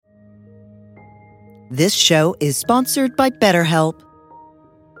This show is sponsored by BetterHelp.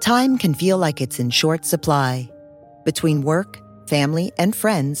 Time can feel like it's in short supply. Between work, family, and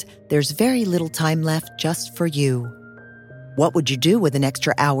friends, there's very little time left just for you. What would you do with an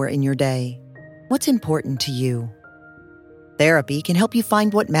extra hour in your day? What's important to you? Therapy can help you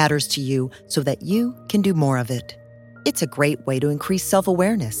find what matters to you so that you can do more of it. It's a great way to increase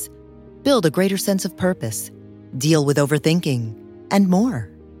self-awareness, build a greater sense of purpose, deal with overthinking, and more.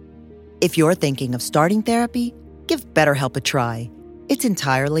 If you're thinking of starting therapy, give BetterHelp a try. It's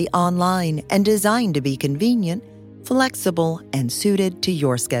entirely online and designed to be convenient, flexible, and suited to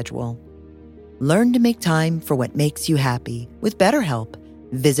your schedule. Learn to make time for what makes you happy with BetterHelp.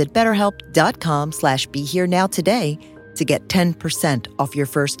 Visit BetterHelp.com/BeHereNow today to get 10% off your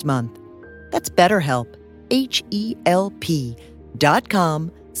first month. That's BetterHelp,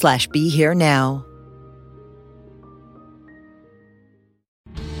 HELP.com/BeHereNow.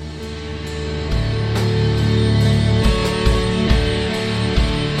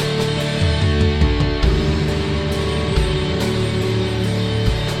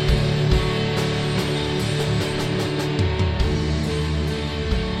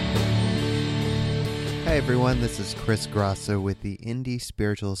 Hi everyone, this is Chris Grosso with the Indie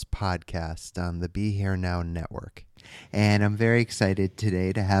Spirituals podcast on the Be Here Now network. And I'm very excited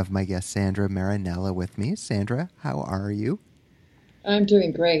today to have my guest Sandra Marinella with me. Sandra, how are you? I'm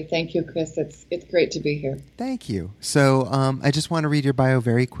doing great. Thank you, Chris. It's great to be here. Thank you. So I just want to read your bio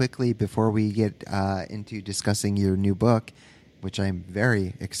very quickly before we get into discussing your new book, which I'm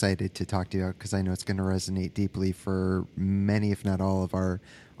very excited to talk to you about because I know it's going to resonate deeply for many, if not all, of our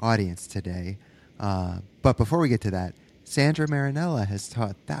audience today. But before we get to that, Sandra Marinella has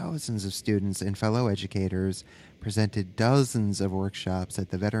taught thousands of students and fellow educators, presented dozens of workshops at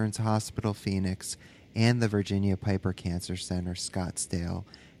the Veterans Hospital Phoenix and the Virginia Piper Cancer Center Scottsdale,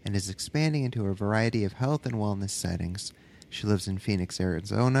 and is expanding into a variety of health and wellness settings. She lives in Phoenix,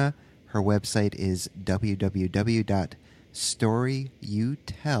 Arizona. Her website is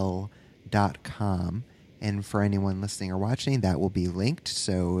www.storyyouTell.com. And for anyone listening or watching, that will be linked.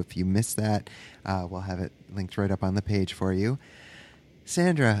 So if you missed that, we'll have it linked right up on the page for you.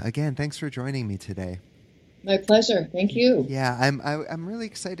 Sandra, again, thanks for joining me today. My pleasure. Thank you. Yeah, I'm really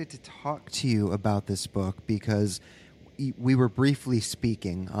excited to talk to you about this book because we were briefly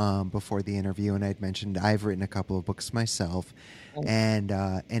speaking before the interview, and I'd mentioned I've written a couple of books myself, and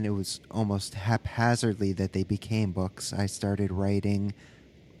it was almost haphazardly that they became books. I started writing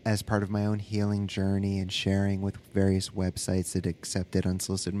as part of my own healing journey and sharing with various websites that accepted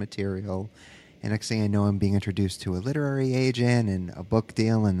unsolicited material. And next thing I know, I'm being introduced to a literary agent and a book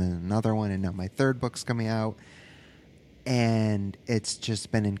deal and then another one, and now my third book's coming out. And it's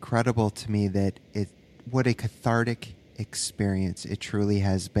just been incredible to me that what a cathartic experience it truly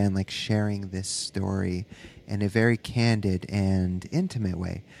has been, like sharing this story in a very candid and intimate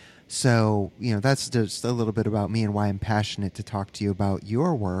way. So, that's just a little bit about me and why I'm passionate to talk to you about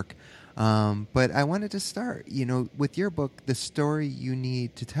your work. But I wanted to start, with your book, The Story You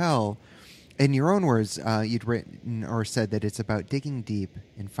Need to Tell. In your own words, you'd written or said that it's about digging deep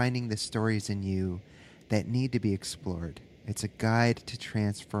and finding the stories in you that need to be explored. It's a guide to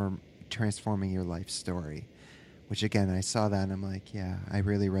transforming your life story. Which, again, I saw that and I'm like, yeah, I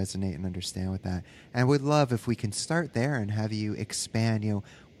really resonate and understand with that. And I would love if we can start there and have you expand,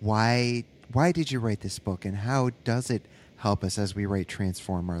 why did you write this book, and how does it help us as we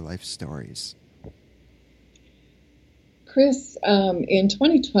transform our life stories? Chris, in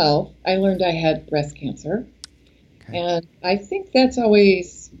 2012, I learned I had breast cancer. Okay. And I think that's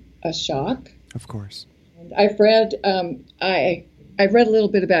always a shock. Of course. And I've read I've read a little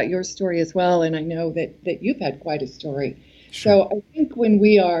bit about your story as well, and I know that you've had quite a story. Sure. So I think when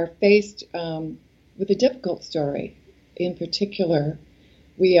we are faced with a difficult story, in particular,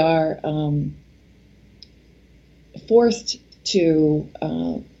 we are forced to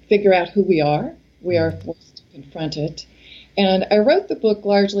figure out who we are. We are forced to confront it. And I wrote the book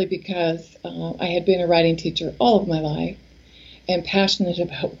largely because I had been a writing teacher all of my life and passionate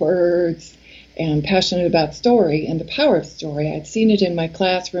about words and passionate about story and the power of story. I'd seen it in my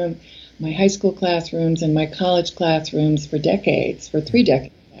classroom, my high school classrooms and my college classrooms for 3 decades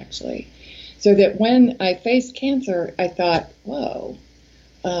actually. So that when I faced cancer, I thought, whoa,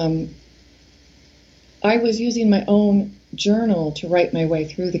 I was using my own journal to write my way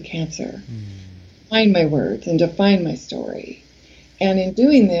through the cancer, find my words and define my story. And in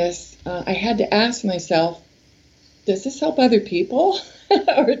doing this, I had to ask myself, does this help other people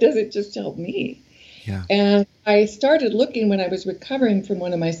or does it just help me? Yeah. And I started looking when I was recovering from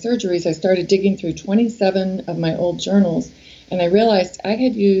one of my surgeries. I started digging through 27 of my old journals, and I realized I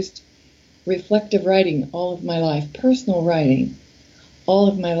had used reflective writing all of my life, personal writing all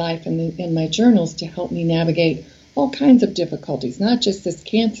of my life in my journals to help me navigate all kinds of difficulties, not just this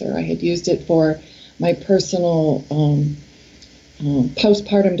cancer. I had used it for my personal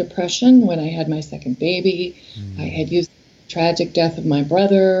postpartum depression when I had my second baby. I had used the tragic death of my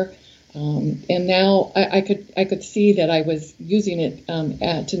brother. And now I could see that I was using it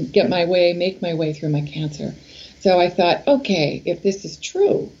to make my way through my cancer. So I thought, okay, if this is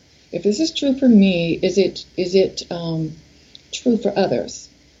true for me, is it true for others?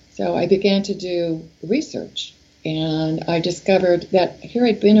 So I began to do research, and I discovered that here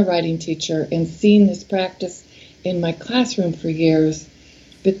I'd been a writing teacher and seen this practice in my classroom for years,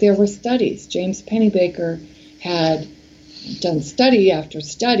 but there were studies. James Pennebaker had done study after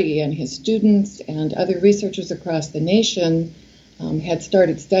study, and his students and other researchers across the nation had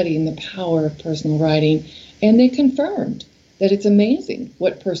started studying the power of personal writing, and they confirmed that it's amazing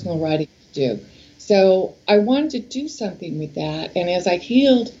what personal writing can do. So I wanted to do something with that, and as I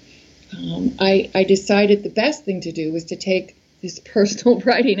healed, I decided the best thing to do was to take this personal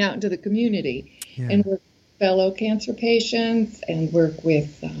writing out into the community and work with fellow cancer patients and work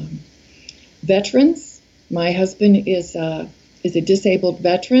with veterans. My husband is a disabled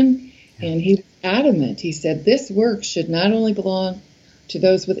veteran, and he was adamant. He said, this work should not only belong to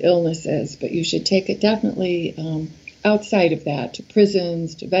those with illnesses, but you should take it definitely outside of that, to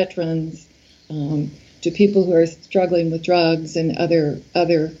prisons, to veterans, to people who are struggling with drugs and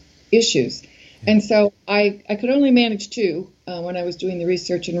other issues. And so I could only manage two when I was doing the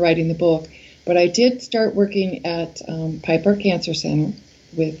research and writing the book, but I did start working at Piper Cancer Center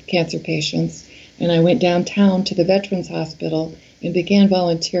with cancer patients, and I went downtown to the Veterans Hospital and began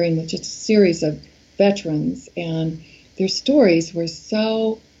volunteering with just a series of veterans, and their stories were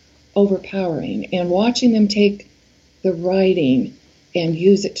so overpowering, and watching them take the writing and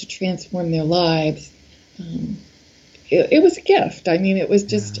use it to transform their lives, it was a gift. I mean, it was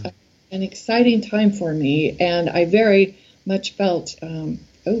just an exciting time for me, and I very much felt,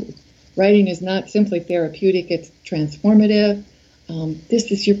 writing is not simply therapeutic, it's transformative.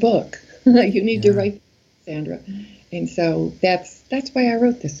 This is your book. You need to write, Sandra. And so that's why I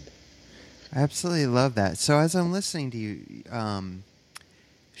wrote this book. I absolutely love that. So as I'm listening to you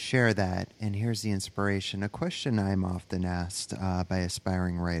share that, and here's the inspiration, a question I'm often asked by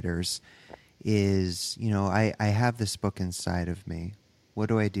aspiring writers is, I have this book inside of me. What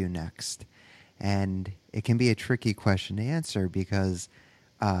do I do next? And it can be a tricky question to answer because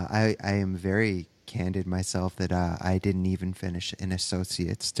I am very candid myself that I didn't even finish an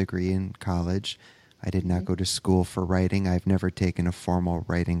associate's degree in college. I did not go to school for writing. I've never taken a formal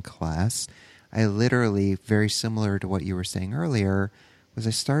writing class. I literally, very similar to what you were saying earlier, was I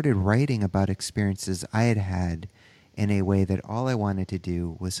started writing about experiences I had had in a way that all I wanted to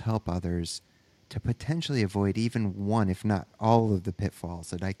do was help others to potentially avoid even one, if not all of the pitfalls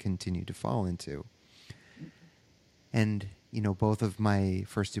that I continue to fall into. And, both of my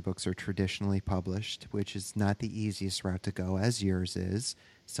first two books are traditionally published, which is not the easiest route to go, as yours is.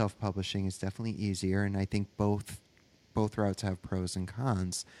 Self-publishing is definitely easier, and I think both routes have pros and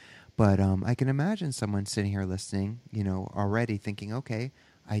cons. But I can imagine someone sitting here listening, already thinking, okay,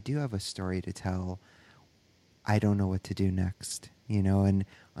 I do have a story to tell. I don't know what to do next, and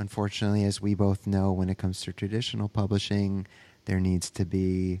unfortunately, as we both know, when it comes to traditional publishing, there needs to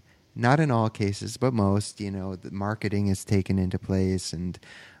be, not in all cases, but most, the marketing is taken into place and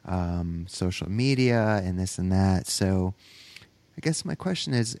social media and this and that. So I guess my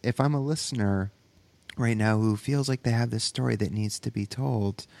question is, if I'm a listener right now who feels like they have this story that needs to be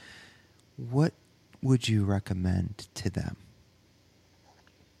told, what would you recommend to them?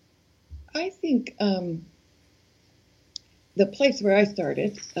 I think the place where I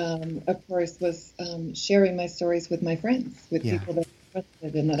started, of course, was sharing my stories with my friends, with people that I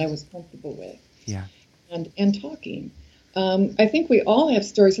trusted and that I was comfortable with, and talking. I think we all have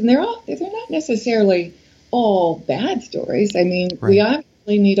stories, and they're not necessarily all bad stories. I mean, we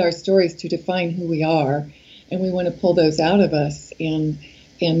obviously need our stories to define who we are, and we want to pull those out of us and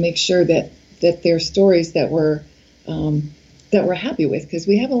make sure that they're stories that we're happy with, because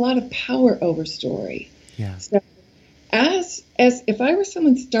we have a lot of power over story. Yeah. So as if I were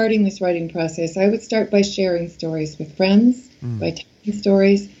someone starting this writing process, I would start by sharing stories with friends, by telling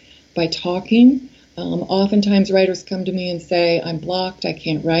stories, by talking. Oftentimes writers come to me and say, I'm blocked, I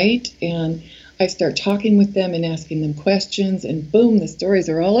can't write, and I start talking with them and asking them questions, and boom, the stories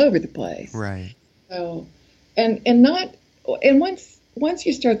are all over the place. Right. So, and once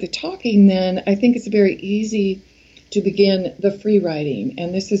you start the talking, then I think it's very easy to begin the free writing,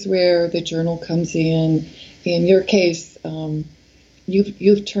 and this is where the journal comes in. In your case,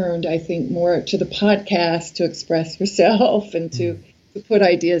 you've turned, I think, more to the podcast to express yourself and to put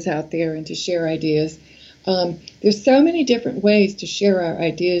ideas out there and to share ideas. There's so many different ways to share our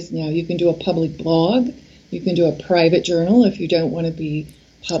ideas now. You can do a public blog. You can do a private journal if you don't want to be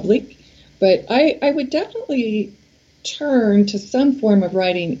public. But I would definitely turn to some form of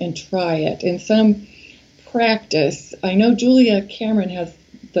writing and try it, and some practice. I know Julia Cameron has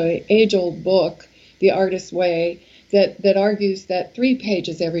the age-old book, The Artist's Way, that argues that 3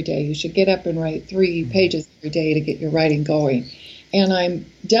 pages every day. You should get up and write 3 pages every day to get your writing going. And I'm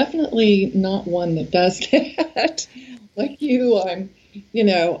definitely not one that does that. Like you, I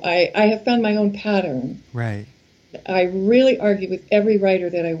have found my own pattern. Right. I really argue with every writer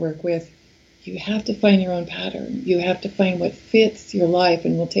that I work with. You have to find your own pattern. You have to find what fits your life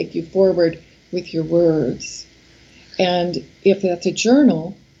and will take you forward with your words. And if that's a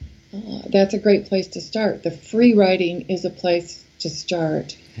journal, that's a great place to start. The free writing is a place to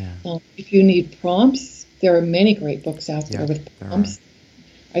start. Yeah. If you need prompts, there are many great books out there with prompts.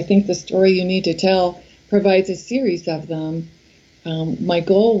 I think The Story You Need to Tell provides a series of them. My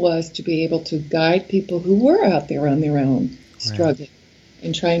goal was to be able to guide people who were out there on their own, struggling,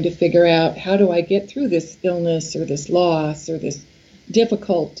 and trying to figure out, how do I get through this illness or this loss or this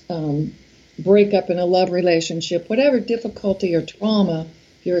difficult breakup in a love relationship, whatever difficulty or trauma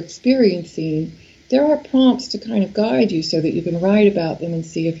you're experiencing. There are prompts to kind of guide you so that you can write about them and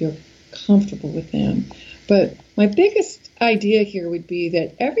see if you're comfortable with them. But my biggest idea here would be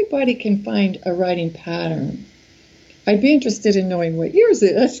that everybody can find a writing pattern. I'd be interested in knowing what yours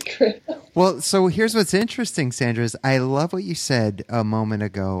is, Chris. Well, so here's what's interesting, Sandra, is I love what you said a moment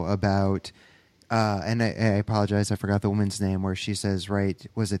ago about, and I apologize, I forgot the woman's name, where she says, right,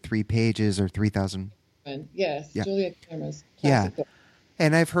 was it 3 pages or 3,000? Yes, yeah. Julia Cameron's classic book.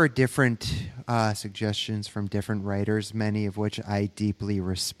 And I've heard different suggestions from different writers, many of which I deeply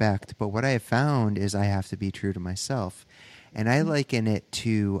respect. But what I have found is I have to be true to myself. And I liken it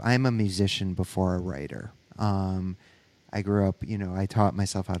to, I'm a musician before a writer. I grew up, I taught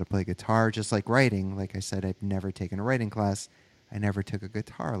myself how to play guitar, just like writing. Like I said, I've never taken a writing class. I never took a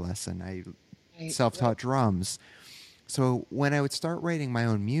guitar lesson. I self-taught drums. So when I would start writing my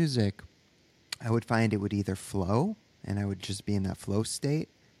own music, I would find it would either flow, and I would just be in that flow state,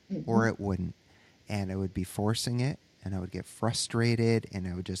 or it wouldn't. And I would be forcing it, and I would get frustrated, and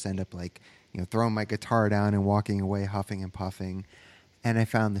I would just end up throwing my guitar down and walking away huffing and puffing. And I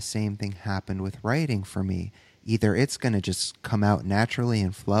found the same thing happened with writing for me. Either it's going to just come out naturally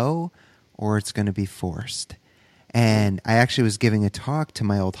and flow, or it's going to be forced. And I actually was giving a talk to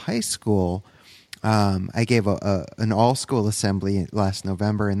my old high school. I gave an all-school assembly last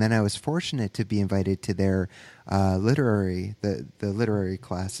November, and then I was fortunate to be invited to their literary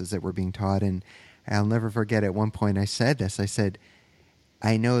classes that were being taught. And I'll never forget, at one point I said this. I said,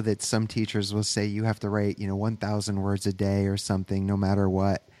 I know that some teachers will say you have to write 1,000 words a day or something, no matter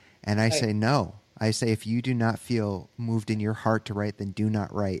what. And I say no. I say, if you do not feel moved in your heart to write, then do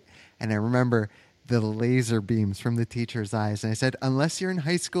not write. And I remember the laser beams from the teacher's eyes. And I said, unless you're in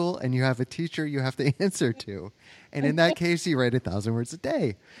high school and you have a teacher you have to answer to. And in that case, you write 1,000 words a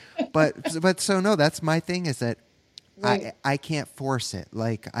day. But so no, that's my thing, is that I can't force it.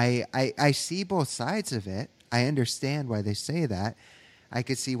 Like I see both sides of it. I understand why they say that. I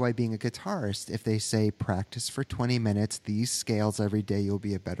could see why, being a guitarist, if they say practice for 20 minutes, these scales every day, you'll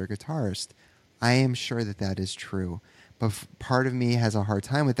be a better guitarist. I am sure that is true. But part of me has a hard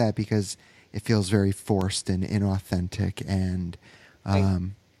time with that because it feels very forced and inauthentic. And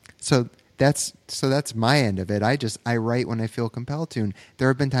so that's my end of it. I write when I feel compelled to. And there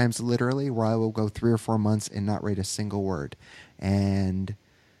have been times literally where I will go 3 or 4 months and not write a single word. And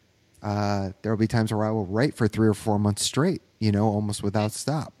there will be times where I will write for 3 or 4 months straight, almost without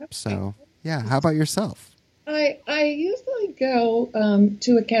stop. So, yeah. How about yourself? I usually go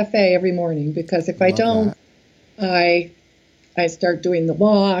to a cafe every morning, because if I don't, I start doing the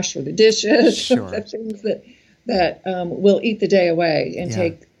wash or the dishes, sure. The things that will eat the day away and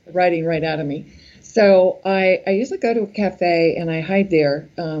take the writing right out of me. So I usually go to a cafe and I hide there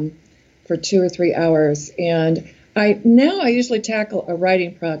for 2 or 3 hours. And I usually tackle a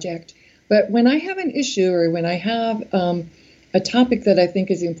writing project. But when I have an issue, or when I have a topic that I think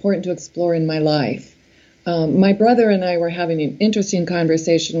is important to explore in my life, my brother and I were having an interesting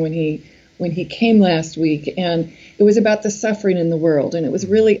conversation when he came last week, and it was about the suffering in the world, and it was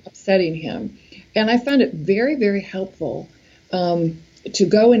really upsetting him. And I found it very, very helpful to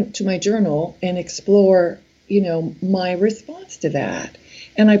go into my journal and explore, my response to that.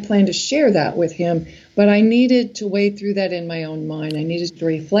 And I plan to share that with him, but I needed to wade through that in my own mind. I needed to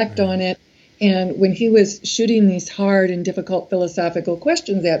reflect on it And when he was shooting these hard and difficult philosophical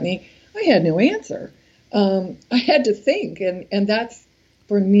questions at me, I had no answer. I had to think, and that's,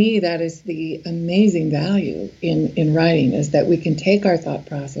 for me, that is the amazing value in writing, is that we can take our thought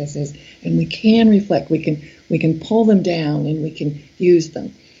processes and we can reflect, we can pull them down and we can use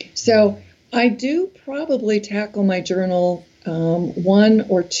them. So I do probably tackle my journal 1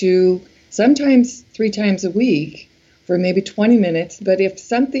 or 2, sometimes 3 times a week for maybe 20 minutes. But if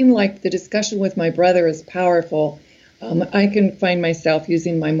something like the discussion with my brother is powerful, I can find myself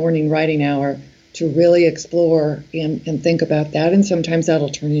using my morning writing hour to really explore and think about that. And sometimes that'll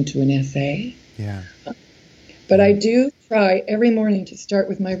turn into an essay. Yeah. But I do try every morning to start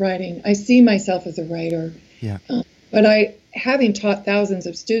with my writing. I see myself as a writer. Yeah. But having taught thousands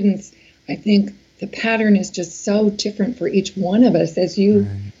of students, I think the pattern is just so different for each one of us, as you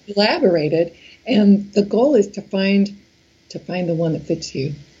elaborated. And the goal is to find the one that fits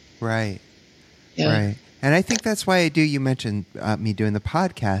you. Right. Yeah. Right. And I think that's why you mentioned me doing the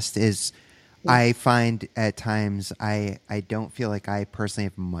podcast is I find at times I don't feel like I personally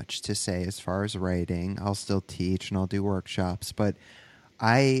have much to say as far as writing. I'll still teach and I'll do workshops, but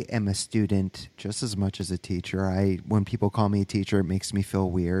I am a student just as much as a teacher. When people call me a teacher, it makes me feel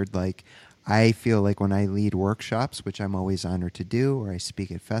weird. Like, I feel like when I lead workshops, which I'm always honored to do, or I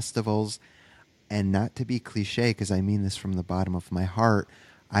speak at festivals, and not to be cliche, because I mean this from the bottom of my heart,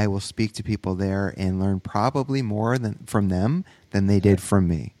 I will speak to people there and learn probably more from them than they did from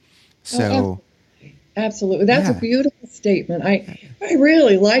me. So, absolutely. That's a beautiful statement. I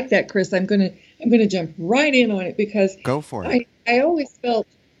really like that, Chris. I'm gonna jump right in on it, because go for it. I always felt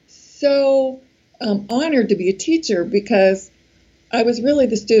so honored to be a teacher, because I was really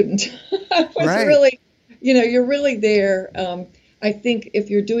the student. I was really, you're really there. I think if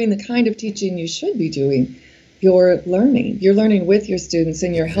you're doing the kind of teaching you should be doing, you're learning. You're learning with your students,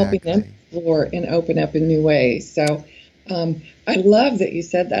 and you're helping them explore and open up in new ways. So I love that you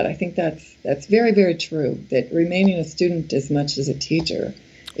said that. I think that's very, very true, that remaining a student as much as a teacher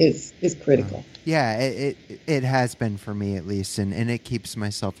is critical. Yeah, it has been for me, at least, and it keeps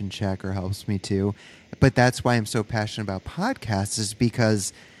myself in check, or helps me too. But that's why I'm so passionate about podcasts, is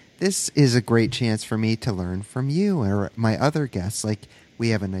because this is a great chance for me to learn from you or my other guests. Like, we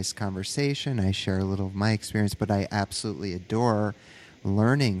have a nice conversation. I share a little of my experience, but I absolutely adore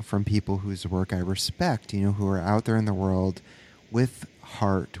learning from people whose work I respect, who are out there in the world with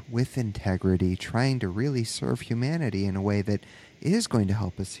heart, with integrity, trying to really serve humanity in a way that is going to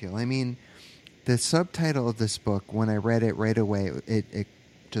help us heal. I mean, the subtitle of this book, when I read it right away, it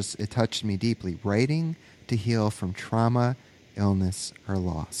touched me deeply. Writing to heal from trauma, illness, or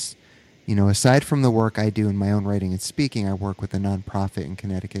loss. Aside from the work I do in my own writing and speaking, I work with a nonprofit in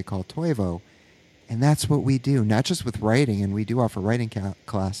Connecticut called Toivo. And that's what we do, not just with writing, and we do offer writing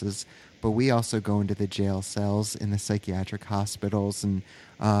classes, but we also go into the jail cells, in the psychiatric hospitals, and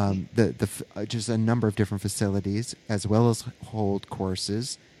just a number of different facilities, as well as hold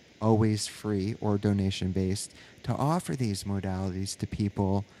courses, always free or donation-based, to offer these modalities to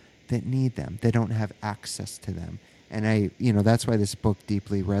people that need them, that don't have access to them. And that's why this book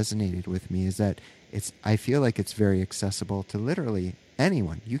deeply resonated with me, is that I feel like it's very accessible to literally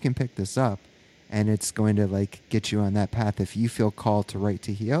anyone. You can pick this up, and it's going to get you on that path. If you feel called to write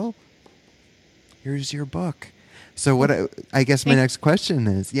to heal, here's your book. So what I guess my next question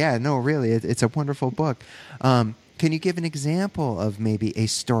is, really, it's a wonderful book. Can you give an example of maybe a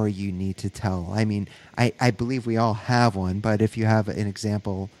story you need to tell? I mean, I believe we all have one, but if you have an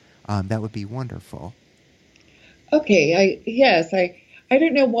example, that would be wonderful. Okay. I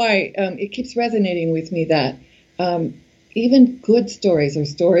don't know why it keeps resonating with me that even good stories are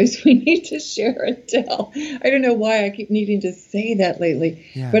stories we need to share and tell. I don't know why I keep needing to say that lately,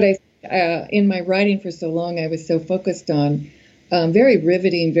 but in my writing for so long, I was so focused on very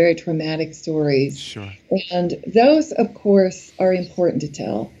riveting, very traumatic stories. Sure. And those, of course, are important to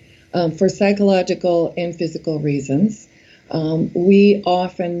tell for psychological and physical reasons. We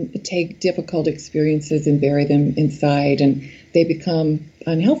often take difficult experiences and bury them inside, and they become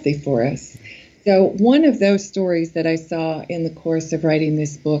unhealthy for us. So one of those stories that I saw in the course of writing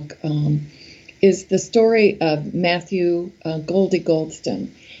this book is the story of Matthew Goldie Goldston.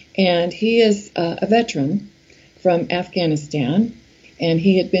 And he is a veteran from Afghanistan, and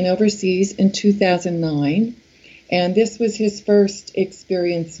he had been overseas in 2009. And this was his first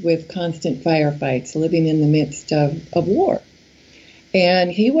experience with constant firefights, living in the midst of war.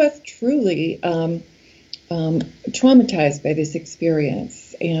 And he was truly traumatized by this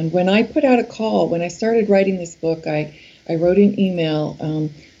experience. And when I put out a call, when I started writing this book, I wrote an email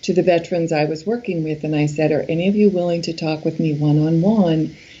to the veterans I was working with, and I said, are any of you willing to talk with me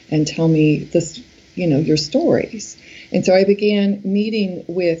one-on-one and tell me this, your stories. And so I began meeting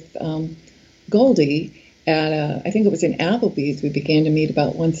with Goldie at, I think it was in Applebee's. We began to meet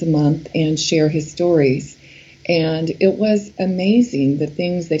about once a month and share his stories. And it was amazing, the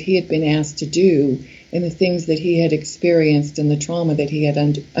things that he had been asked to do and the things that he had experienced and the trauma that he had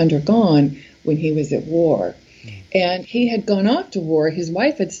undergone when he was at war. And he had gone off to war. His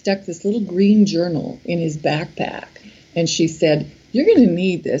wife had stuck this little green journal in his backpack. And she said, "You're going to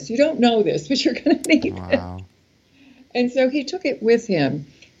need this. You don't know this, but you're going to need this." And so he took it with him.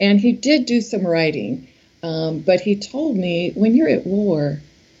 And he did do some writing. But he told me, when you're at war,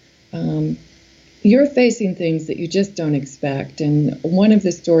 you're facing things that you just don't expect. And one of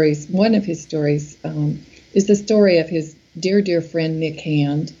his stories is the story of his dear, dear friend, Nick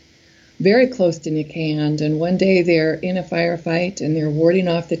Hand, very close to Nick Hand. And one day they're in a firefight and they're warding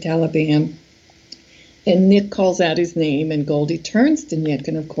off the Taliban. And Nick calls out his name, and Goldie turns to Nick.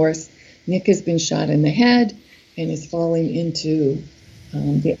 And of course, Nick has been shot in the head and is falling into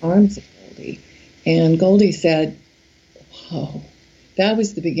the arms of Goldie. And Goldie said, "Whoa, that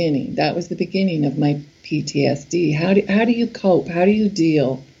was the beginning. That was the beginning of my PTSD. How do you cope? How do you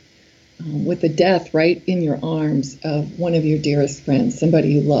deal with the death right in your arms of one of your dearest friends, somebody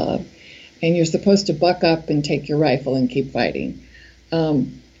you love? And you're supposed to buck up and take your rifle and keep fighting."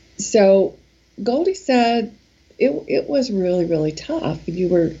 So Goldie said it was really, really tough. You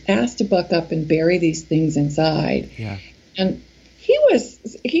were asked to buck up and bury these things inside. Yeah. And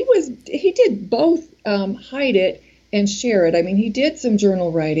he did both hide it and share it. I mean, he did some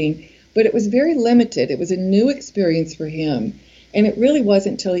journal writing, but it was very limited. It was a new experience for him. And it really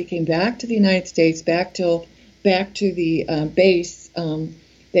wasn't until he came back to the United States, back to the base,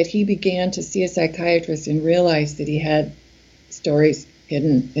 that he began to see a psychiatrist and realized that he had stories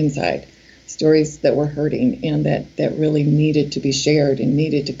hidden inside, stories that were hurting and that really needed to be shared and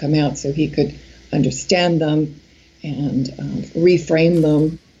needed to come out so he could understand them and reframe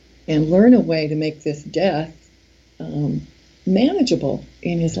them and learn a way to make this death manageable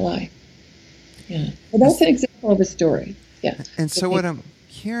in his life. Yeah. Well, that's an example of a story. Yeah. And so what I'm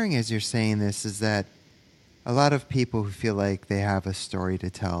hearing as you're saying this is that a lot of people who feel like they have a story to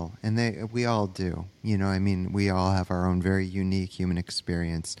tell, and we all do, I mean, we all have our own very unique human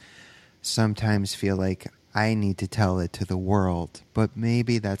experience, sometimes feel like I need to tell it to the world, but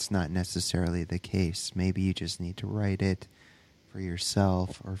maybe that's not necessarily the case. Maybe you just need to write it for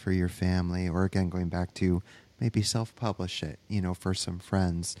yourself or for your family, or again, going back to maybe self-publish it, for some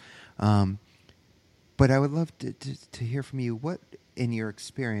friends. But I would love to hear from you, what, in your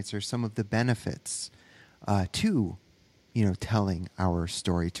experience, are some of the benefits to, telling our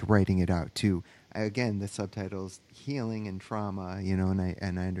story, to writing it out, to, again, the subtitle's healing and trauma,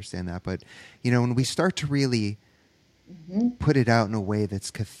 and I understand that. But, when we start to really put it out in a way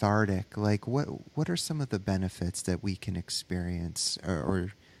that's cathartic, like what are some of the benefits that we can experience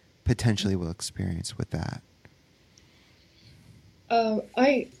or potentially will experience with that?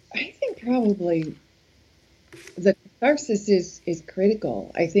 I think probably the catharsis is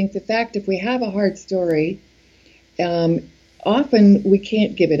critical. I think the fact if we have a hard story, often we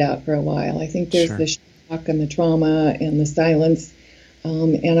can't give it out for a while. I think there's the shock and the trauma and the silence,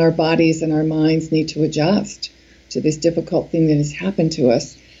 and our bodies and our minds need to adjust to this difficult thing that has happened to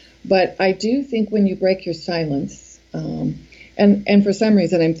us. But I do think when you break your silence, and for some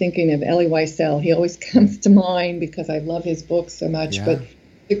reason I'm thinking of Elie Wiesel. He always comes to mind because I love his books so much. Yeah. But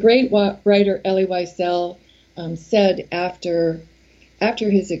the great writer Elie Wiesel said after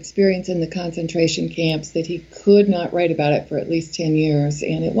his experience in the concentration camps that he could not write about it for at least 10 years.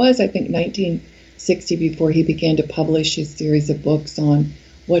 And it was, I think, 1960 before he began to publish his series of books on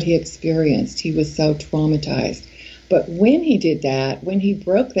what he experienced. He was so traumatized. But when he did that, when he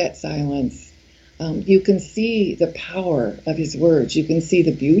broke that silence, you can see the power of his words. You can see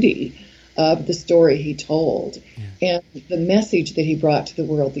the beauty of the story he told and the message that he brought to the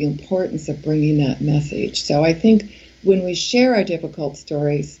world, the importance of bringing that message. So I think when we share our difficult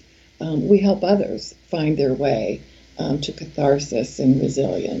stories, we help others find their way to catharsis and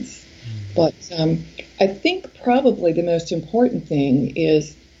resilience. But I think probably the most important thing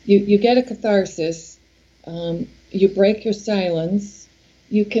is you get a catharsis, you break your silence,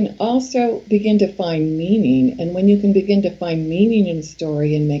 you can also begin to find meaning. And when you can begin to find meaning in a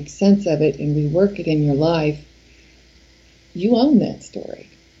story and make sense of it and rework it in your life, you own that story.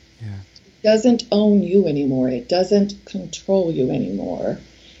 Yeah. It doesn't own you anymore. It doesn't control you anymore.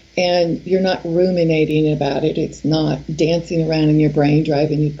 And you're not ruminating about it. It's not dancing around in your brain,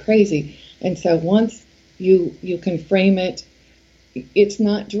 driving you crazy. And so once you can frame it, it's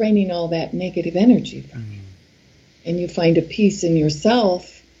not draining all that negative energy from you. And you find a peace in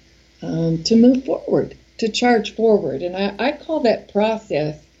yourself to move forward, to charge forward. And I call that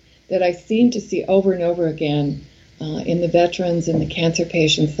process that I seem to see over and over again in the veterans and the cancer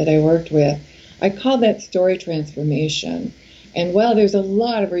patients that I worked with. I call that story transformation. And while there's a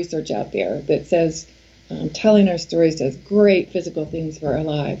lot of research out there that says telling our stories does great physical things for our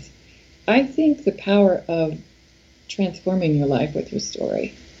lives, I think the power of transforming your life with your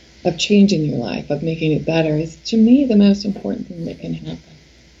story, of changing your life, of making it better, is, to me, the most important thing that can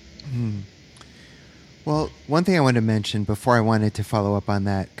happen. Well, one thing I wanted to mention before I wanted to follow up on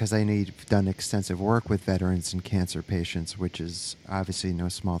that, because I know you've done extensive work with veterans and cancer patients, which is obviously no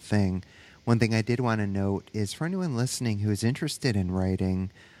small thing. One thing I did want to note is for anyone listening who is interested in writing,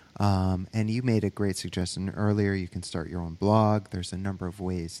 and you made a great suggestion earlier, you can start your own blog. There's a number of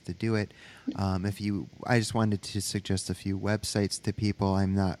ways to do it. I just wanted to suggest a few websites to people.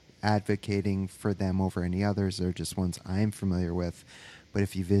 I'm not advocating for them over any others. They're just ones I'm familiar with. But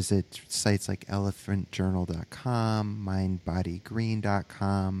if you visit sites like elephantjournal.com,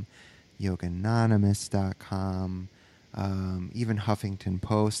 mindbodygreen.com, yoganonymous.com, even Huffington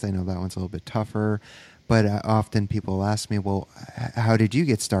Post, I know that one's a little bit tougher, but often people ask me, well, how did you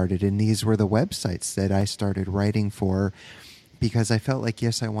get started? And these were the websites that I started writing for, because I felt like,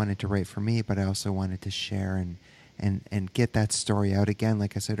 yes, I wanted to write for me, but I also wanted to share and get that story out again,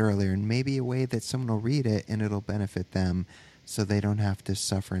 like I said earlier, and maybe a way that someone will read it and it'll benefit them, so they don't have to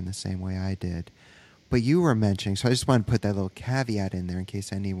suffer in the same way I did. But you were mentioning, so I just want to put that little caveat in there in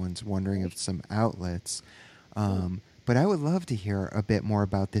case anyone's wondering of some outlets. But I would love to hear a bit more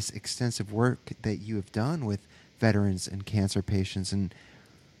about this extensive work that you have done with veterans and cancer patients. And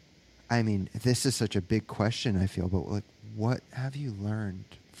I mean, this is such a big question, I feel, but like, what have you learned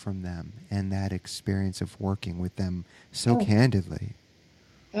from them and that experience of working with them so candidly?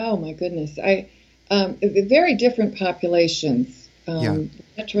 Oh my goodness. Very different populations,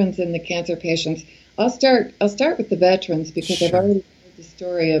 veterans and the cancer patients. I'll start with the veterans because I've already heard the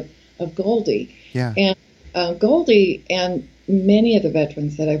story of Goldie. Yeah. And Goldie and many of the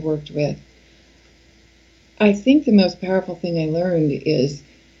veterans that I've worked with, I think the most powerful thing I learned is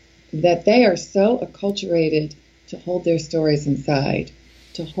that they are so acculturated to hold their stories inside,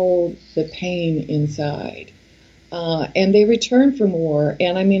 to hold the pain inside. And they return from war.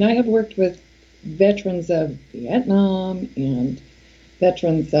 And I mean, I have worked with veterans of Vietnam and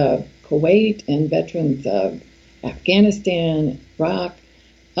veterans of Kuwait and veterans of Afghanistan, Iraq.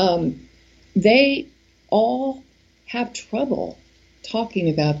 They all have trouble talking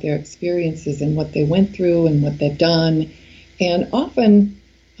about their experiences and what they went through and what they've done. And often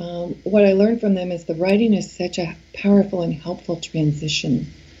what I learned from them is the writing is such a powerful and helpful transition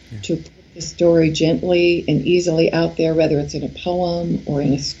to put the story gently and easily out there, whether it's in a poem or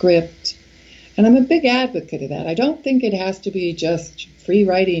in a script. And I'm a big advocate of that. I don't think it has to be just free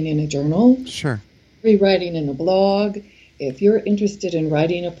writing in a journal. Sure. Free writing in a blog. If you're interested in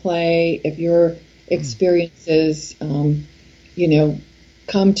writing a play, if your experiences,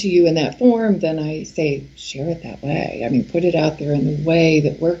 come to you in that form, then I say share it that way. I mean, put it out there in the way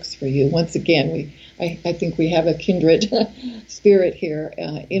that works for you. Once again, I think we have a kindred spirit here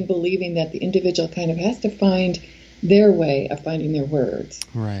in believing that the individual kind of has to find their way of finding their words.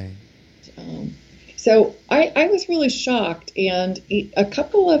 Right. So I was really shocked, and a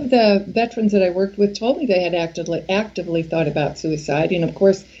couple of the veterans that I worked with told me they had actively thought about suicide. And of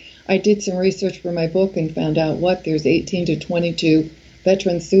course, I did some research for my book and found out there's 18 to 22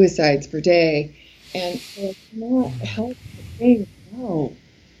 veteran suicides per day, and it's not helpful. They know,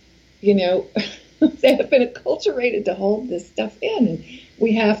 they have been acculturated to hold this stuff in, and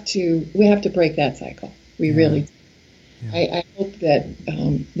we have to break that cycle. We really do. Yeah. I hope that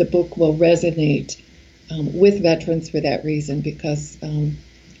the book will resonate with veterans for that reason, because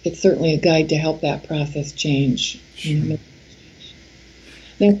it's certainly a guide to help that process change. Sure.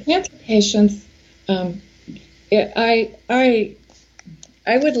 Now, cancer patients, I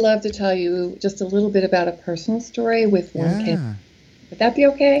would love to tell you just a little bit about a personal story with one cancer. Would that be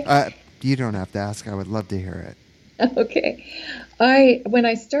okay? You don't have to ask. I would love to hear it. Okay. When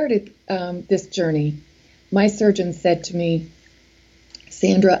I started this journey, my surgeon said to me,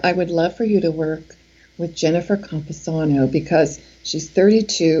 Sandra, I would love for you to work with Jennifer Camposano because she's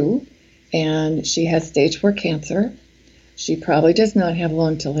 32 and she has stage 4 cancer. She probably does not have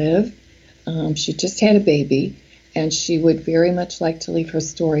long to live. She just had a baby, and she would very much like to leave her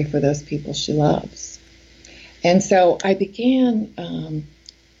story for those people she loves. And so I began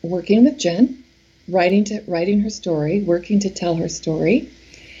working with Jen, writing her story, working to tell her story.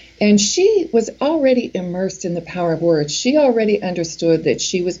 And she was already immersed in the power of words. She already understood that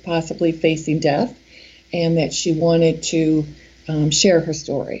she was possibly facing death and that she wanted to share her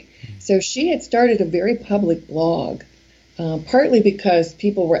story. So she had started a very public blog, partly because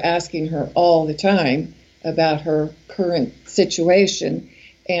people were asking her all the time about her current situation,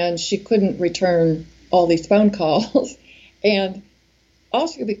 and she couldn't return all these phone calls, and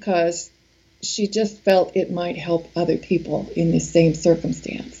also because she just felt it might help other people in the same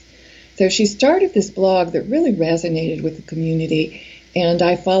circumstance. So she started this blog that really resonated with the community, and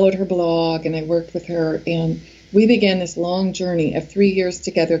I followed her blog and I worked with her, and we began this long journey of 3 years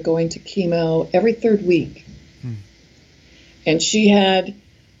together going to chemo every third week. And she had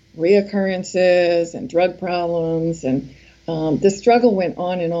reoccurrences and drug problems, and the struggle went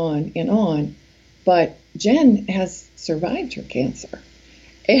on and on and on. But Jen has survived her cancer.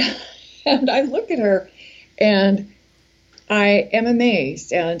 And I look at her and I am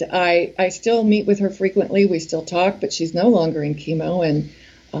amazed. And I still meet with her frequently. We still talk, but she's no longer in chemo. And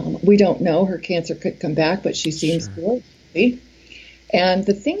we don't know. Her cancer could come back, but she seems good. And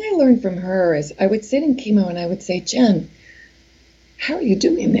the thing I learned from her is I would sit in chemo and I would say, Jen, how are you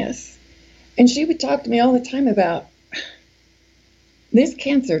doing this? And she would talk to me all the time about, this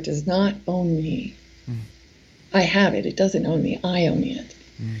cancer does not own me. I have it. It doesn't own me. I own it.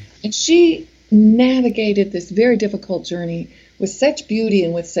 And she navigated this very difficult journey with such beauty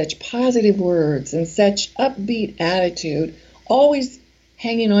and with such positive words and such upbeat attitude, always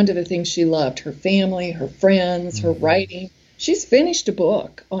hanging on to the things she loved, her family, her friends, her writing. She's finished a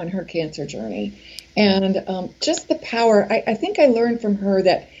book on her cancer journey. And just the power, I think I learned from her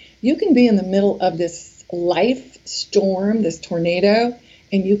that you can be in the middle of this life storm, this tornado,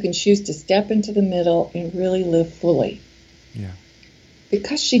 and you can choose to step into the middle and really live fully. Yeah.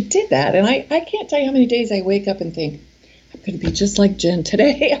 Because she did that. And I can't tell you how many days I wake up and think, I'm going to be just like Jen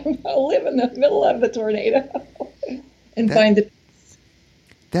today. I'm going to live in the middle of the tornado and find the peace.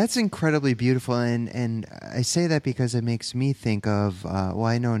 That's incredibly beautiful. And I say that because it makes me think of,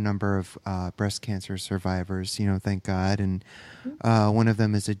 I know a number of breast cancer survivors, thank God. And one of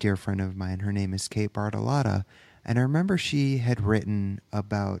them is a dear friend of mine. Her name is Kate Bartolotta. And I remember she had written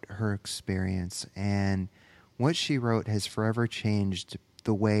about her experience, and what she wrote has forever changed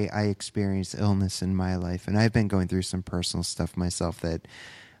the way I experience illness in my life. And I've been going through some personal stuff myself that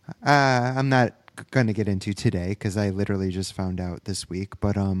I'm not going to get into today because I literally just found out this week.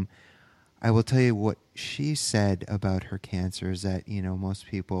 But I will tell you what she said about her cancer is that, most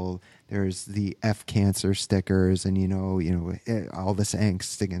people, there's the F cancer stickers and, all this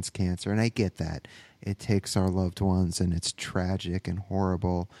angst against cancer. And I get that. It takes our loved ones and it's tragic and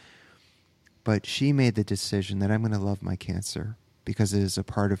horrible. But she made the decision that I'm going to love my cancer because it is a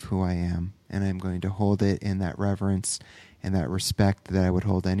part of who I am. And I'm going to hold it in that reverence and that respect that I would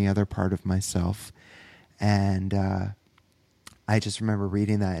hold any other part of myself. And I just remember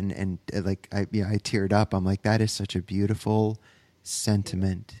reading that and I teared up. I'm like, that is such a beautiful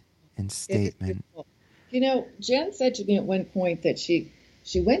sentiment and statement. Jen said to me at one point that she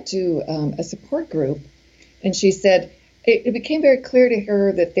went to a support group, and she said it became very clear to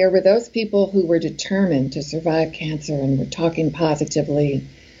her that there were those people who were determined to survive cancer and were talking positively,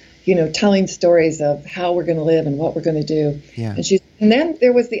 telling stories of how we're going to live and what we're going to do. Yeah. And then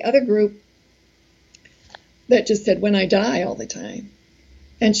there was the other group that just said, when I die, all the time.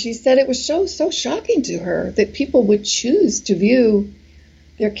 And she said it was so shocking to her that people would choose to view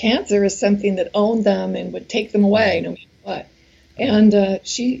their cancer as something that owned them and would take them away no matter what. And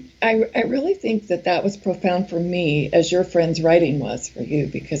I really think that was profound for me, as your friend's writing was for you,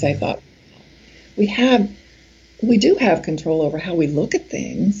 because I thought we do have control over how we look at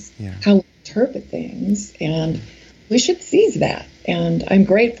things, how we interpret things, and we should seize that. And I'm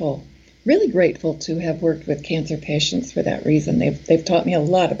grateful, really grateful to have worked with cancer patients for that reason. They've taught me a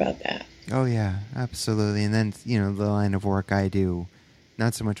lot about that. Oh, yeah, absolutely. And then, the line of work I do,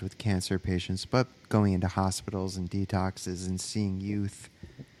 not so much with cancer patients, but going into hospitals and detoxes and seeing youth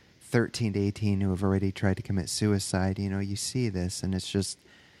 13 to 18 who have already tried to commit suicide, you see this and it's just,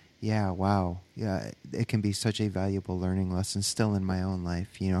 wow. Yeah, it can be such a valuable learning lesson still in my own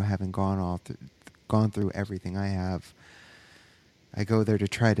life, having gone through everything I have. I go there to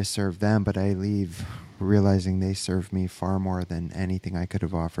try to serve them, but I leave realizing they serve me far more than anything I could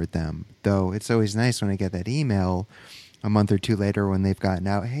have offered them. Though it's always nice when I get that email a month or two later when they've gotten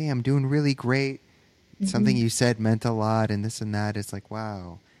out, hey, I'm doing really great. Mm-hmm. Something you said meant a lot and this and that. It's like,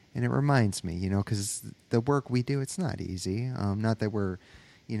 wow. And it reminds me, because the work we do, it's not easy. Not that we're,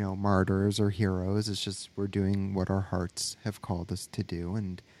 martyrs or heroes. It's just we're doing what our hearts have called us to do.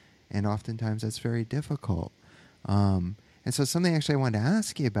 And oftentimes that's very difficult. And so something actually I wanted to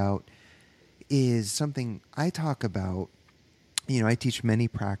ask you about is something I talk about I teach many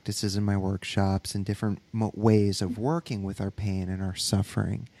practices in my workshops and different ways of working with our pain and our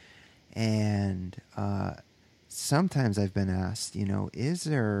suffering. And sometimes I've been asked, is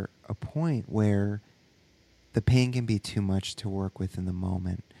there a point where the pain can be too much to work with in the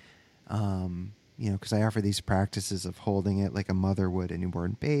moment? Because I offer these practices of holding it like a mother would a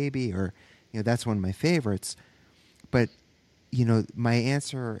newborn baby, or, that's one of my favorites. But, my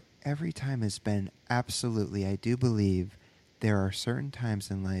answer every time has been absolutely, I do believe there are certain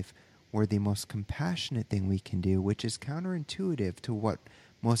times in life where the most compassionate thing we can do, which is counterintuitive to what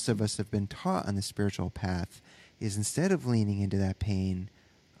most of us have been taught on the spiritual path, is instead of leaning into that pain,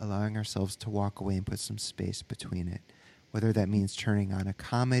 allowing ourselves to walk away and put some space between it. Whether that means turning on a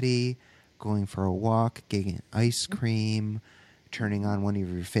comedy, going for a walk, getting ice cream, turning on one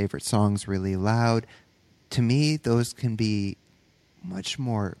of your favorite songs really loud. To me, those can be much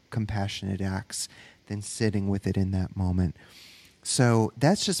more compassionate acts than sitting with it in that moment. So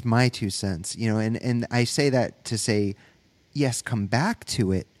that's just my 2 cents, and I say that to say, yes, come back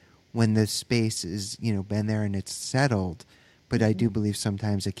to it when the space is, been there and it's settled. But I do believe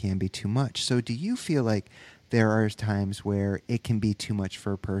sometimes it can be too much. So do you feel like there are times where it can be too much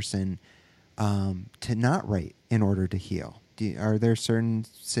for a person to not write in order to heal? Are there certain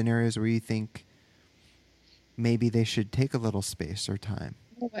scenarios where you think maybe they should take a little space or time?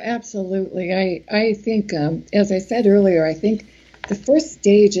 Oh, absolutely. I think, as I said earlier, I think the first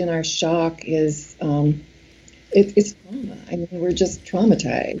stage in our shock is it's trauma. I mean, we're just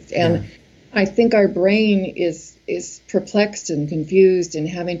traumatized. And I think our brain is perplexed and confused and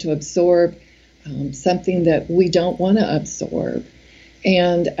having to absorb something that we don't want to absorb.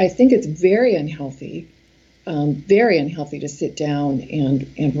 And I think it's very unhealthy to sit down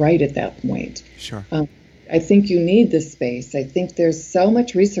and write at that point. Sure. I think you need this space. I think there's so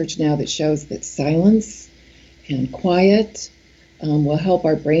much research now that shows that silence and quiet will help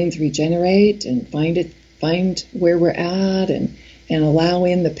our brains regenerate and find where we're at and allow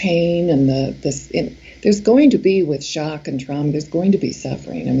in the pain and there's going to be, with shock and trauma, there's going to be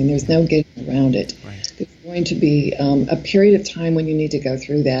suffering. I mean, there's no getting around it. Right. There's going to be a period of time when you need to go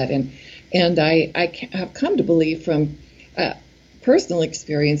through that. And I have come to believe from personal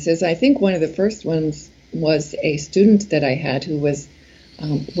experiences, I think one of the first ones was a student that I had who was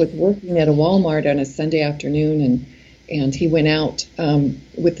working at a Walmart on a Sunday afternoon, and he went out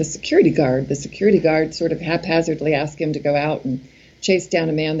with the security guard. The security guard sort of haphazardly asked him to go out and chase down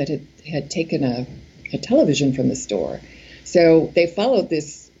a man that had taken a television from the store. So they followed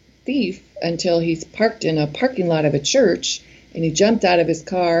this thief until he's parked in a parking lot of a church, and he jumped out of his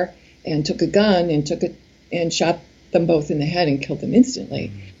car and took a gun and shot them both in the head and killed them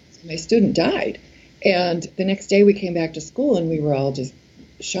instantly. So my student died. And the next day we came back to school and we were all just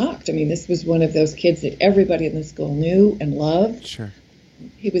shocked. I mean, this was one of those kids that everybody in the school knew and loved. Sure.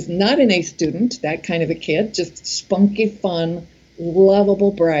 He was not an A student, that kind of a kid, just spunky, fun,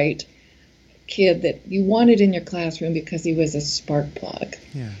 lovable, bright kid that you wanted in your classroom because he was a spark plug.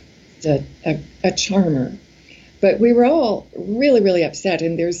 Yeah. A charmer. But we were all really, really upset,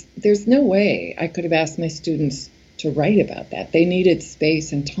 and there's no way I could have asked my students to write about that. They needed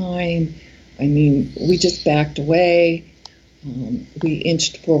space and time. I mean, we just backed away. We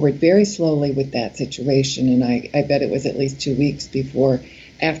inched forward very slowly with that situation, and I bet it was at least 2 weeks before,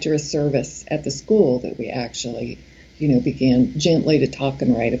 after a service at the school, that we actually, began gently to talk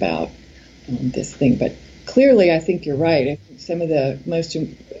and write about this thing. But clearly, I think you're right. I think some of the most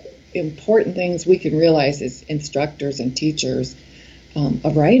important things we can realize as instructors and teachers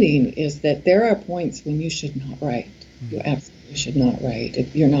of writing is that there are points when you should not write. Mm-hmm. You absolutely should not write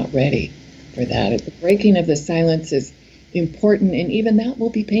if you're not ready for that. The breaking of the silence is important, and even that will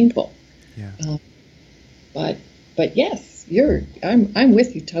be painful. Yeah. But yes, I'm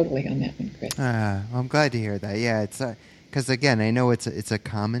with you totally on that one, Chris. I'm glad to hear that. Yeah, it's because again, I know it's a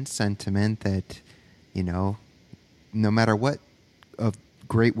common sentiment that, no matter what of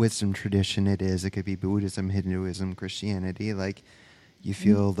great wisdom tradition it is, it could be Buddhism, Hinduism, Christianity, like you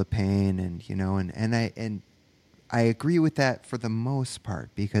feel the pain, and I agree with that for the most part,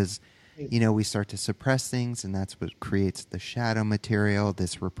 because we start to suppress things, and that's what creates the shadow material,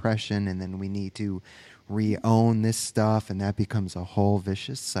 this repression, and then we need to re-own this stuff, and that becomes a whole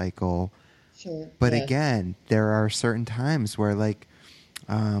vicious cycle. Sure. But yes. Again, there are certain times where, like,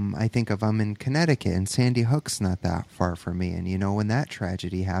 I think of I'm in Connecticut, and Sandy Hook's not that far from me, and when that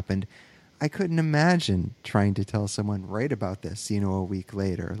tragedy happened, I couldn't imagine trying to tell someone, write about this, a week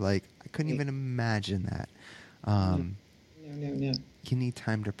later. Like, I couldn't even imagine that. No. You need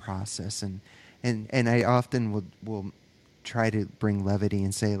time to process, and I often will try to bring levity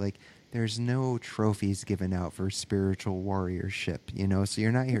and say, like, there's no trophies given out for spiritual warriorship, you know? So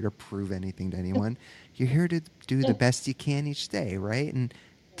you're not here to prove anything to anyone. You're here to do the best you can each day, right? And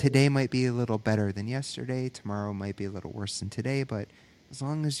today might be a little better than yesterday. Tomorrow might be a little worse than today. But as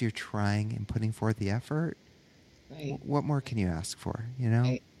long as you're trying and putting forth the effort, Right. what more can you ask for, you know?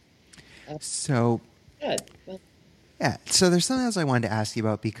 Right. So, Good. Well, yeah. So there's something else I wanted to ask you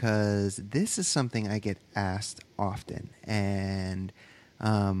about, because this is something I get asked often. And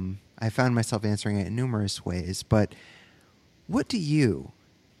I found myself answering it in numerous ways. But what do you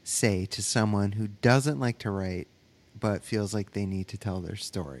say to someone who doesn't like to write but feels like they need to tell their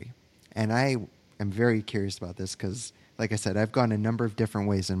story? And I am very curious about this because, like I said, I've gone a number of different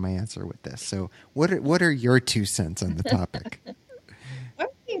ways in my answer with this. So what are your 2 cents on the topic? I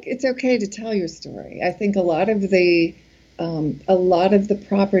think it's okay to tell your story. I think a lot of the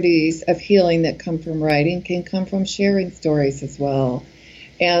properties of healing that come from writing can come from sharing stories as well.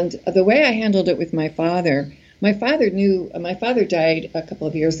 And the way I handled it with my father died a couple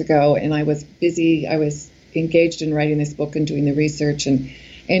of years ago, and I was busy. I was engaged in writing this book and doing the research, and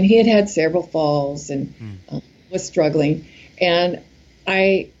he had several falls and was struggling. And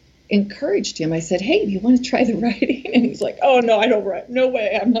I encouraged him. I said, "Hey, do you want to try the writing?" And he's like, "Oh, no, I don't write. No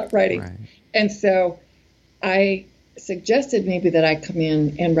way, I'm not writing." Right. And so I suggested maybe that I come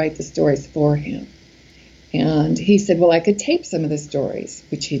in and write the stories for him. And he said, well, I could tape some of the stories,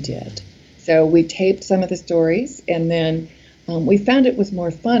 which he did. So we taped some of the stories, and then we found it was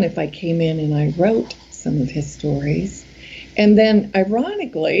more fun if I came in and I wrote some of his stories. And then,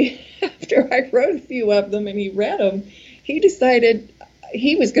 ironically, after I wrote a few of them and he read them, he decided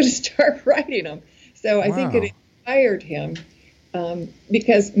he was going to start writing them. So I think it inspired him,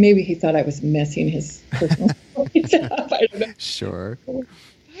 because maybe he thought I was messing his personal stories up. I don't know. Sure. So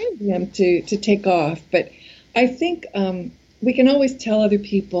I inspired him to take off. But I think we can always tell other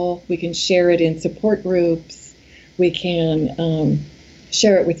people. We can share it in support groups. We can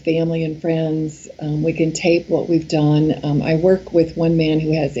share it with family and friends. We can tape what we've done. I work with one man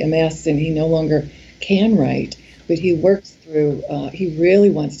who has MS, and he no longer can write, but he works through, he really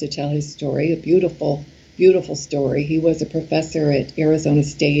wants to tell his story, a beautiful, beautiful story. He was a professor at Arizona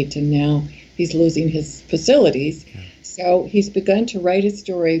State, and now he's losing his facilities. Okay. So he's begun to write his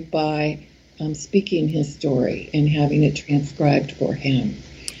story by speaking his story and having it transcribed for him.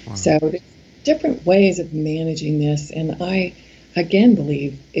 Wow. So there's different ways of managing this, and I, again,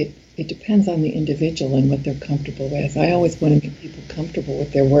 believe it depends on the individual and what they're comfortable with. I always want to make people comfortable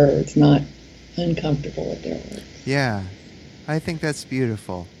with their words, not uncomfortable with their words. Yeah, I think that's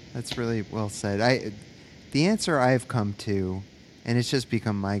beautiful. That's really well said. The answer I've come to, and it's just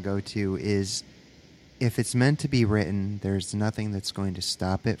become my go-to, is if it's meant to be written, there's nothing that's going to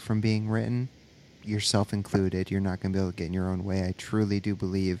stop it from being written, yourself included. You're not going to be able to get in your own way. I truly do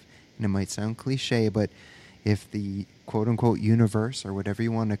believe, and it might sound cliche, but if the quote-unquote universe, or whatever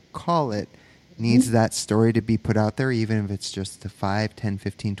you want to call it, needs that story to be put out there, even if it's just to 5, 10,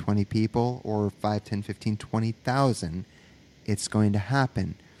 15, 20 people, or 5, 10, 15, 20,000, it's going to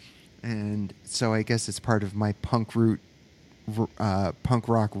happen. And so I guess it's part of my punk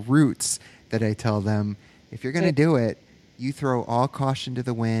rock roots that I tell them, if you're going to do it, you throw all caution to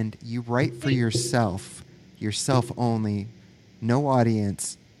the wind. You write for yourself only, no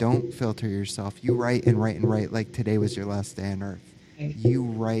audience. Don't filter yourself. You write and write and write like today was your last day on earth. You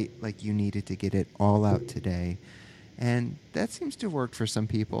write like you needed to get it all out today. And that seems to have worked for some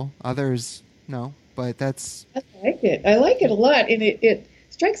people. Others, no. But that's... I like it. I like it a lot. And it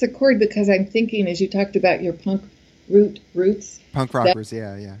strikes a chord, because I'm thinking, as you talked about your punk roots. Punk rockers,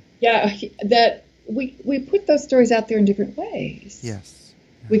 yeah. Yeah, that we put those stories out there in different ways. Yes.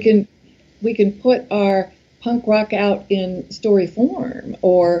 Yeah. We can put our punk rock out in story form,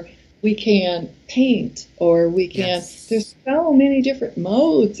 or we can paint, or we can, yes. There's so many different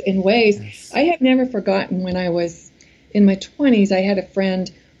modes and ways. Yes. I have never forgotten when I was in my 20s, I had a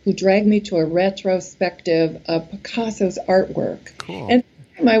friend who dragged me to a retrospective of Picasso's artwork. Cool. And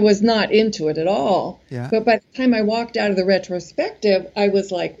I was not into it at all. Yeah. But by the time I walked out of the retrospective, I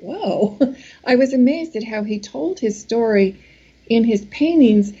was like, whoa. I was amazed at how he told his story in his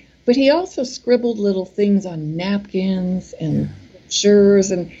paintings, but he also scribbled little things on napkins and brochures.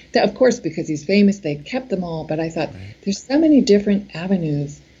 And that, of course, because he's famous, they kept them all. But I thought, there's so many different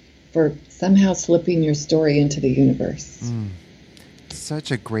avenues for somehow slipping your story into the universe.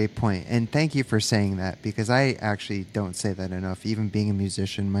 Such a great point. And thank you for saying that, because I actually don't say that enough. Even being a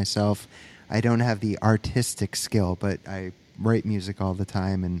musician myself, I don't have the artistic skill, but I write music all the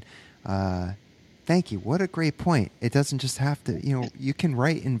time. And thank you. What a great point. It doesn't just have to, you can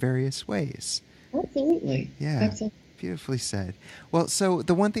write in various ways. Absolutely. Yeah. Absolutely. Beautifully said. Well, so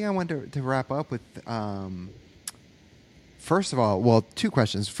the one thing I wanted to wrap up with, first of all, well, two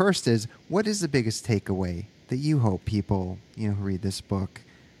questions. First is, what is the biggest takeaway that you hope people, who read this book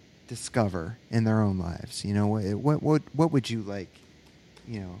discover in their own lives? What would you like,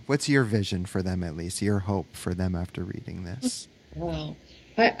 what's your vision for them, at least, your hope for them after reading this? Wow.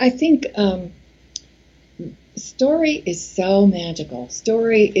 I think story is so magical.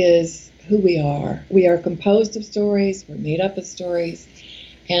 Story is who we are. We are composed of stories. We're made up of stories.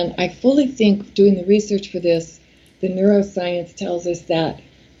 And I fully think, doing the research for this, the neuroscience tells us that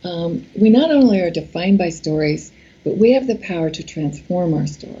we not only are defined by stories, but we have the power to transform our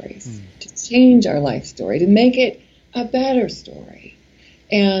stories, to change our life story, to make it a better story.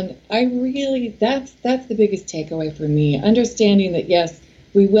 And that's the biggest takeaway for me, understanding that, yes,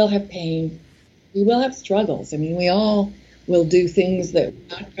 we will have pain, we will have struggles. I mean, we all will do things that we're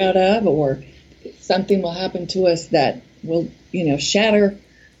not proud of, or something will happen to us that will, shatter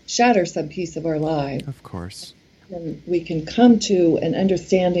some piece of our lives. Of course. And we can come to an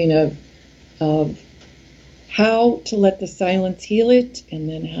understanding of how to let the silence heal it, and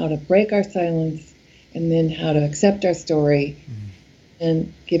then how to break our silence, and then how to accept our story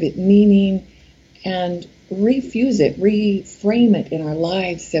and give it meaning and refuse it, reframe it in our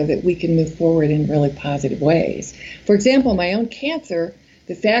lives so that we can move forward in really positive ways. For example, my own cancer,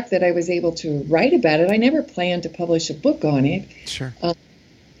 the fact that I was able to write about it, I never planned to publish a book on it. Sure.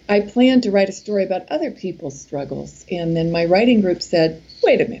 I planned to write a story about other people's struggles. And then my writing group said,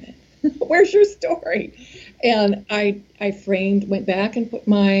 wait a minute, where's your story? And I went back and put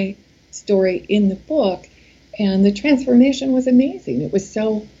my story in the book. And the transformation was amazing. It was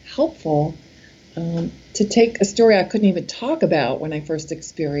so helpful to take a story I couldn't even talk about when I first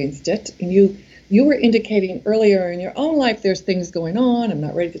experienced it. And you were indicating earlier in your own life there's things going on. I'm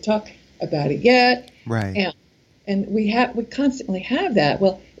not ready to talk about it yet. Right. And we constantly have that.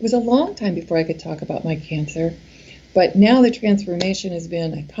 Well, it was a long time before I could talk about my cancer. But now the transformation has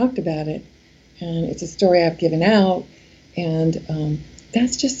been, I talked about it, and it's a story I've given out. And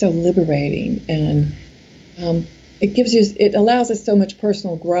that's just so liberating. And it allows us so much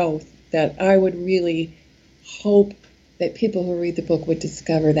personal growth that I would really hope that people who read the book would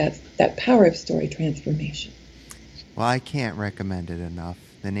discover that power of story transformation. Well, I can't recommend it enough.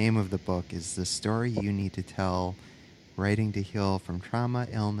 The name of the book is The Story You Need to Tell, Writing to Heal from Trauma,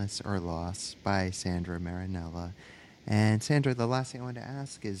 Illness, or Loss by Sandra Marinella. And Sandra, the last thing I want to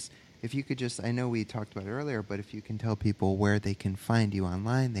ask is if you could just, I know we talked about it earlier, but if you can tell people where they can find you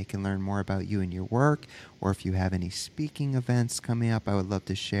online, they can learn more about you and your work, or if you have any speaking events coming up, I would love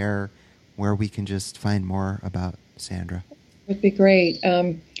to share where we can just find more about Sandra. Would be great.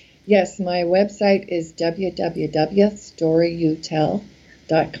 Yes, my website is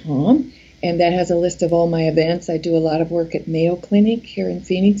www.storyyouTell.com, and that has a list of all my events. I do a lot of work at Mayo Clinic here in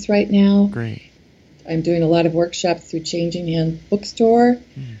Phoenix right now. Great. I'm doing a lot of workshops through Changing Hands Bookstore.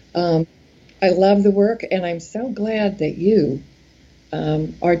 I love the work, and I'm so glad that you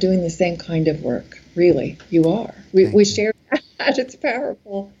are doing the same kind of work. Really, you are. We share that. It's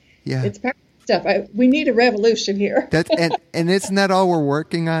powerful. Yeah. It's powerful stuff. We need a revolution here. And isn't that all we're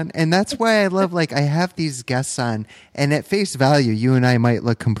working on? And that's why I love, I have these guests on, and at face value, you and I might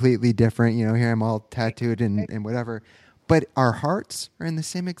look completely different. Here I'm all tattooed and whatever. But our hearts are in the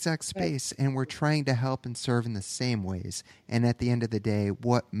same exact space, and we're trying to help and serve in the same ways. And at the end of the day,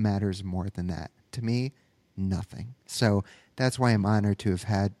 what matters more than that? To me, nothing. So that's why I'm honored to have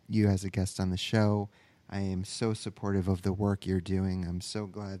had you as a guest on the show. I am so supportive of the work you're doing. I'm so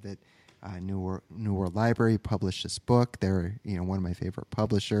glad that New World Library published this book. They're one of my favorite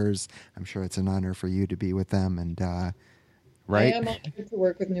publishers. I'm sure it's an honor for you to be with them. And right? I am honored to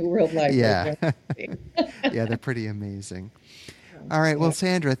work with New World Library. Yeah. Yeah, they're pretty amazing. All right. Well,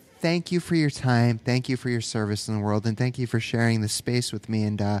 Sandra, thank you for your time. Thank you for your service in the world. And thank you for sharing this space with me.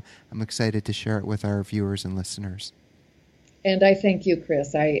 And I'm excited to share it with our viewers and listeners. And I thank you,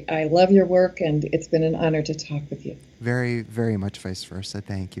 Chris. I love your work, and it's been an honor to talk with you. Very, very much vice versa.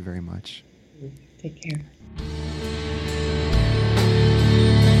 Thank you very much. Take care.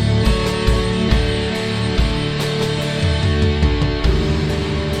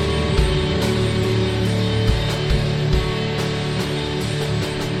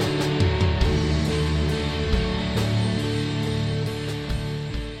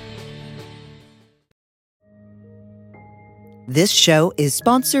 This show is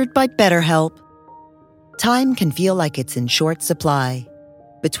sponsored by BetterHelp. Time can feel like it's in short supply.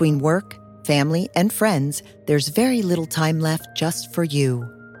 Between work, family, and friends, there's very little time left just for you.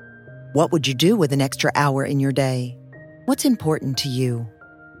 What would you do with an extra hour in your day? What's important to you?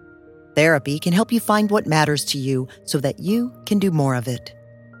 Therapy can help you find what matters to you so that you can do more of it.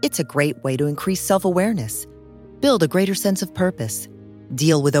 It's a great way to increase self-awareness, build a greater sense of purpose,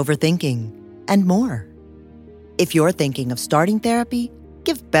 deal with overthinking, and more. If you're thinking of starting therapy,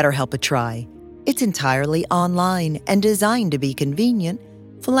 give BetterHelp a try. It's entirely online and designed to be convenient,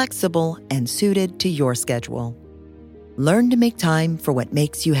 flexible, and suited to your schedule. Learn to make time for what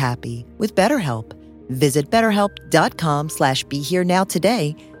makes you happy with BetterHelp. Visit BetterHelp.com/BeHereNow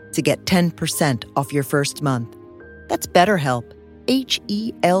today to get 10% off your first month. That's BetterHelp,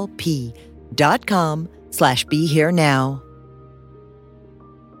 HELP.com/BeHereNow.